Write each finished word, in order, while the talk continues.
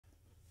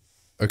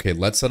Okay,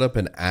 let's set up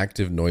an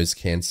active noise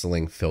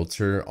canceling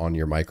filter on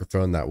your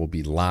microphone that will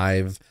be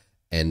live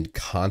and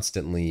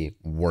constantly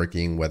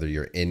working, whether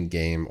you're in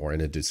game or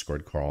in a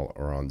Discord call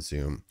or on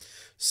Zoom.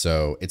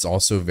 So it's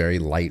also very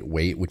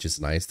lightweight, which is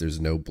nice. There's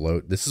no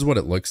bloat. This is what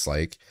it looks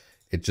like.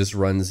 It just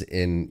runs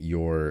in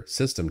your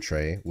system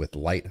tray with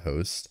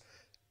LightHost,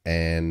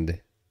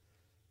 and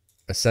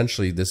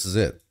essentially this is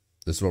it.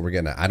 This is what we're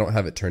getting at. I don't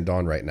have it turned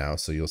on right now,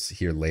 so you'll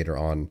hear later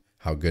on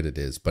how good it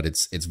is, but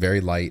it's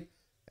very light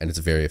and it's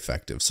very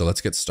effective. So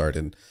let's get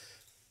started.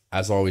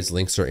 As always,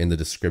 links are in the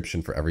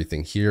description for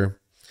everything here.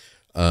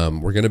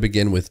 We're going to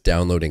begin with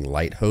downloading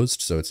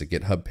LightHost. So it's a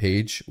GitHub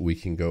page. We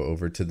can go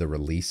over to the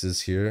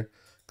releases here,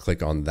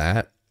 click on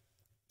that,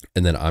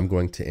 and then I'm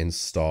going to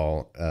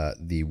install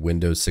the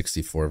Windows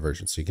 64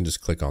 version. So you can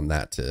just click on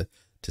that to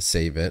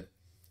save it.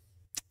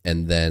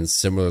 And then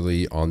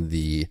similarly on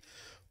the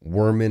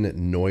Wormin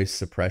Noise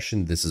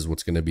Suppression, this is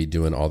what's going to be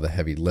doing all the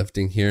heavy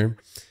lifting here.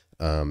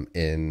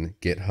 In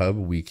GitHub,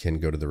 we can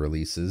go to the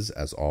releases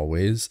as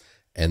always,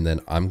 and then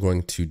I'm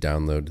going to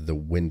download the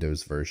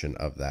Windows version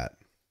of that.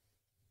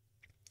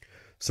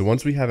 So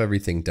once we have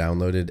everything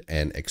downloaded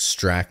and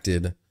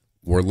extracted,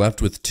 we're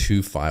left with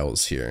two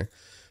files here.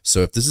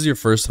 So if this is your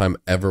first time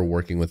ever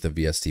working with the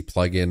VST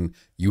plugin,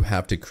 you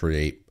have to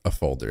create a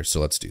folder. So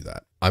let's do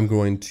that. I'm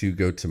going to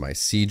go to my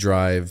C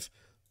drive,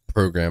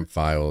 program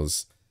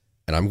files,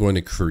 and I'm going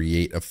to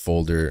create a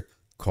folder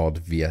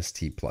called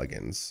VST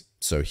plugins.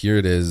 So here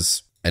it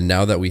is. And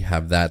now that we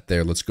have that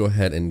there, let's go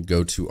ahead and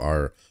go to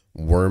our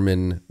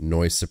Wormin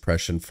Noise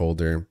Suppression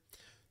folder.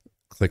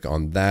 Click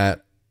on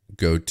that,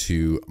 go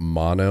to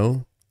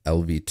Mono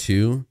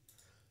LV2.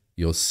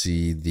 You'll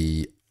see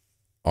the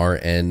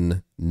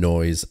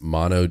RNNoise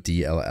Mono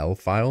DLL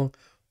file.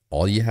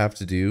 All you have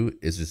to do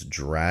is just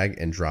drag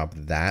and drop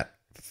that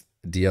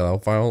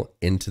DLL file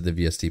into the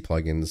VST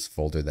plugins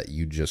folder that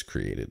you just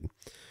created.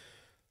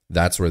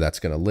 That's where that's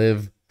going to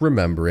live.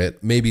 Remember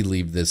it. Maybe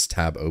leave this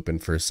tab open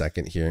for a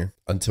second here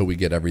until we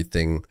get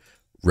everything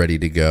ready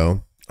to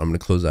go. I'm going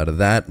to close out of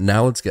that.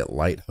 Now let's get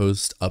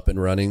LightHost up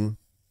and running.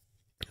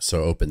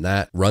 So open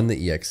that, run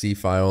the exe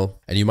file,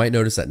 and you might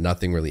notice that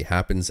nothing really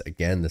happens.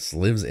 Again, this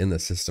lives in the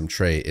system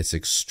tray. It's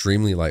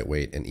extremely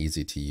lightweight and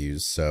easy to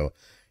use. So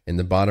in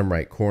the bottom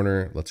right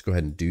corner, let's go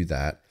ahead and do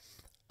that.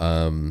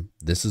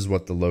 This is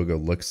what the logo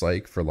looks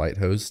like for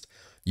LightHost.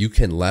 You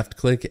can left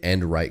click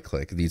and right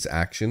click. These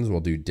actions will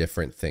do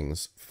different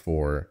things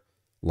for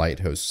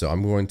LightHost. So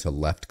I'm going to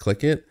left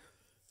click it,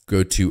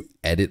 go to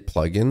edit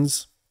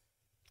plugins.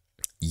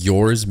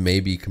 Yours may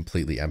be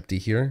completely empty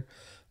here.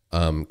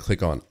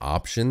 Click on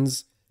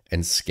options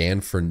and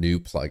scan for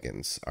new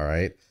plugins. All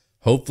right.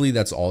 Hopefully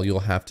that's all you'll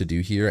have to do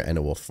here, and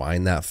it will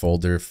find that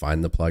folder,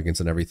 find the plugins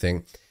and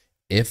everything.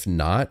 If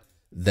not,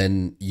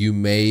 then you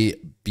may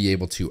be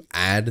able to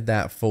add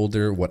that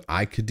folder. What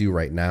I could do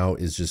right now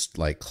is just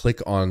like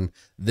click on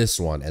this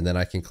one, and then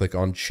I can click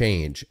on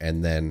change,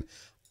 and then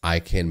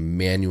I can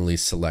manually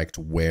select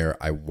where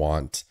I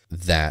want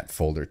that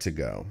folder to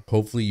go.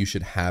 Hopefully you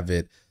should have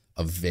it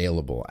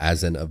available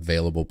as an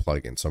available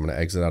plugin. So I'm going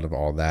to exit out of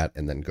all that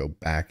and then go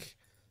back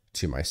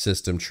to my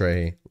system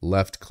tray,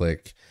 left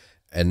click,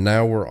 and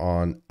now we're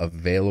on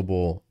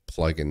available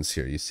plugins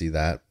here. You see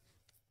that?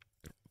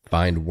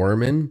 Find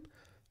Wormin.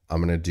 I'm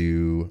going to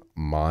do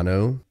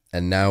Mono,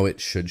 and now it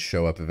should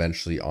show up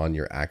eventually on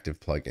your active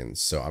plugins.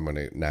 So I'm going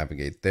to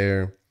navigate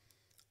there,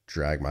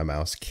 drag my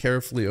mouse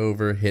carefully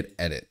over, hit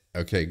edit.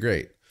 Okay,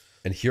 great.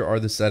 And here are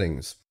the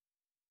settings.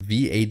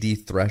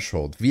 VAD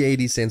threshold.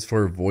 VAD stands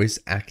for voice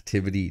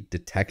activity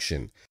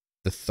detection.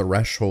 The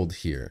threshold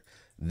here.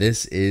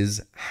 This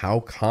is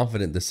how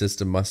confident the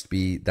system must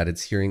be that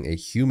it's hearing a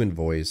human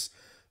voice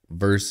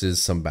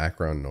versus some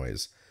background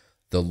noise.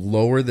 The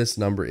lower this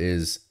number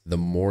is, the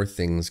more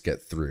things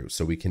get through.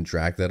 So we can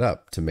drag that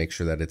up to make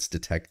sure that it's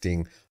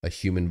detecting a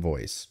human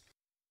voice.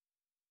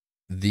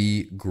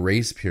 The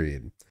grace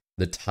period,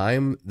 the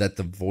time that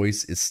the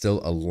voice is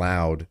still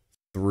allowed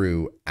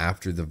through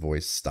after the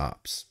voice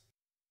stops.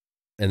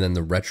 And then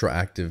the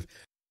retroactive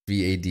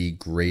VAD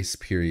grace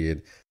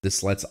period.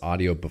 This lets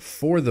audio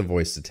before the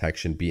voice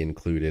detection be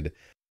included.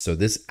 So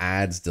this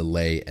adds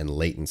delay and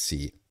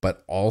latency,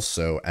 but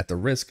also at the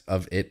risk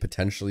of it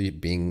potentially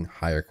being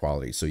higher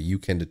quality. So you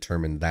can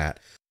determine that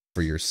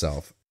for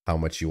yourself, how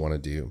much you want to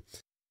do.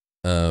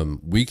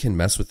 We can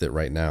mess with it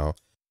right now.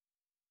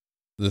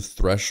 The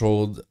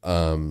threshold,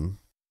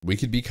 we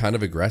could be kind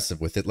of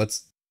aggressive with it.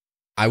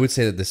 I would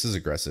say that this is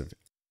aggressive.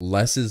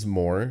 Less is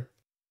more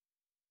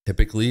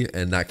typically,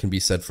 and that can be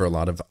said for a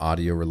lot of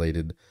audio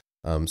related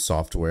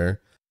software.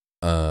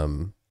 I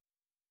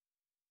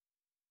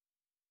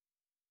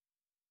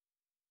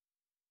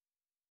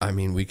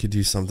mean, we could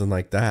do something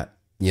like that,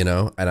 you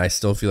know, and I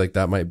still feel like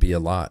that might be a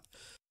lot.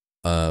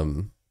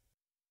 So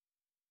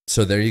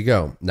there you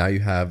go. Now you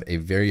have a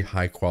very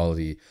high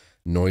quality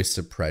noise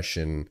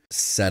suppression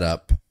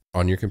setup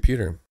on your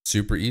computer.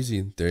 Super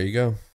easy. There you go.